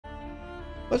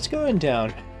What's going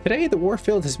down? Today the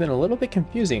Warfield has been a little bit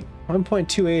confusing.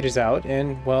 1.28 is out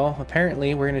and, well,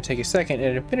 apparently we're going to take a second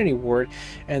at Infinity Ward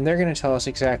and they're going to tell us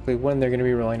exactly when they're going to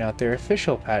be rolling out their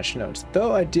official patch notes.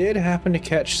 Though I did happen to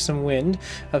catch some wind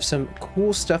of some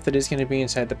cool stuff that is going to be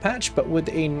inside the patch, but with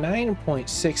a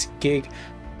 9.6 gig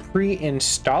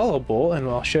pre-installable, and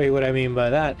I'll show you what I mean by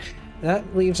that,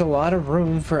 that leaves a lot of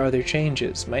room for other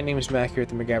changes. My name is Mac here at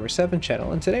the MacGyver7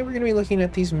 channel, and today we're going to be looking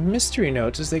at these mystery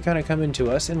notes as they kind of come into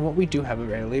us and what we do have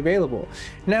readily available.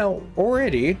 Now,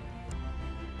 already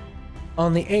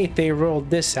on the 8th, they rolled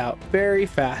this out very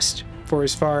fast for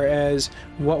as far as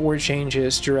what were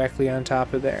changes directly on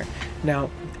top of there. Now,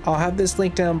 I'll have this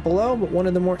link down below, but one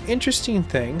of the more interesting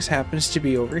things happens to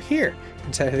be over here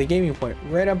inside of the gaming point,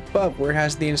 right above where it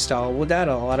has the installable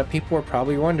data. A lot of people are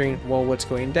probably wondering, well, what's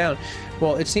going down?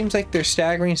 Well, it seems like they're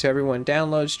staggering, so everyone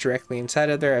downloads directly inside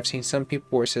of there. I've seen some people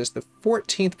where it says the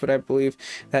 14th, but I believe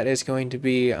that is going to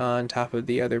be on top of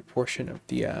the other portion of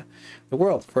the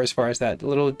world for as far as that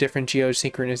little different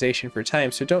geosynchronization for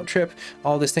time. So don't trip,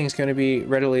 all this thing's going to be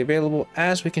readily available,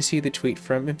 as we can see the tweet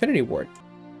from infinityward.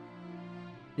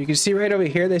 You can see right over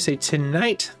here, they say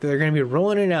tonight they're going to be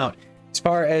rolling it out. As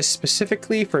far as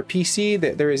specifically for PC,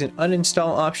 that there is an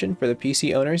uninstall option for the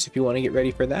PC owners if you want to get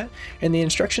ready for that. And the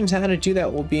instructions how to do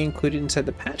that will be included inside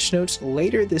the patch notes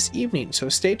later this evening. So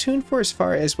stay tuned for as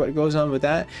far as what goes on with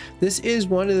that. This is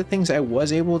one of the things I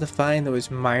was able to find that was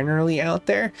minorly out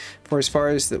there for as far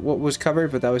as what was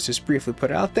covered, but that was just briefly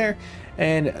put out there.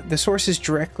 And the sources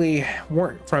directly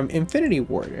weren't from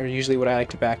infinityward, are usually what I like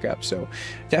to back up. So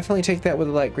definitely take that with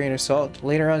a light grain of salt.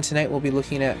 Later on tonight, we'll be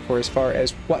looking at for as far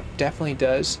as what definitely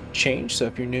does change. So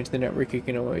if you're new to the network, you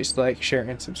can always like, share,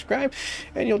 and subscribe,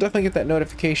 and you'll definitely get that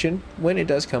notification when it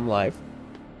does come live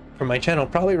from my channel,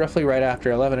 probably roughly right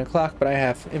after 11 o'clock, but I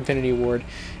have infinityward,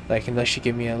 like, unless you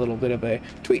give me a little bit of a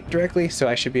tweet directly, so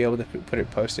I should be able to put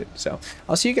it posted. So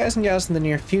I'll see you guys and gals in the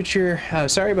near future.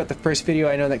 Sorry about the first video.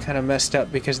 I know that kind of messed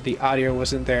up because the audio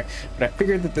wasn't there, but I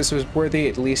figured that this was worthy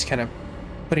at least kind of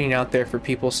putting out there for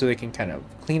people so they can kind of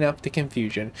clean up the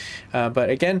confusion. But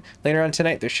again, later on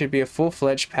tonight, there should be a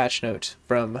full-fledged patch note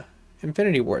from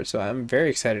infinityward, so I'm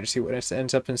very excited to see what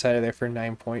ends up inside of there for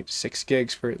 9.6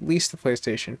 gigs for at least the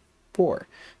PlayStation 4.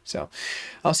 So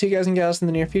I'll see you guys and gals in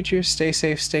the near future. Stay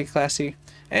safe, stay classy,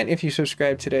 and if you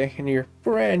subscribe today and you're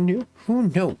brand new, who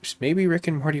knows, maybe Rick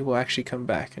and Morty will actually come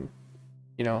back, and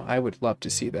you know, I would love to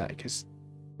see that because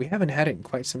we haven't had it in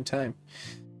quite some time.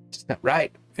 It's not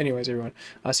right. Anyways, everyone,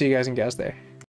 I'll see you guys and gals there.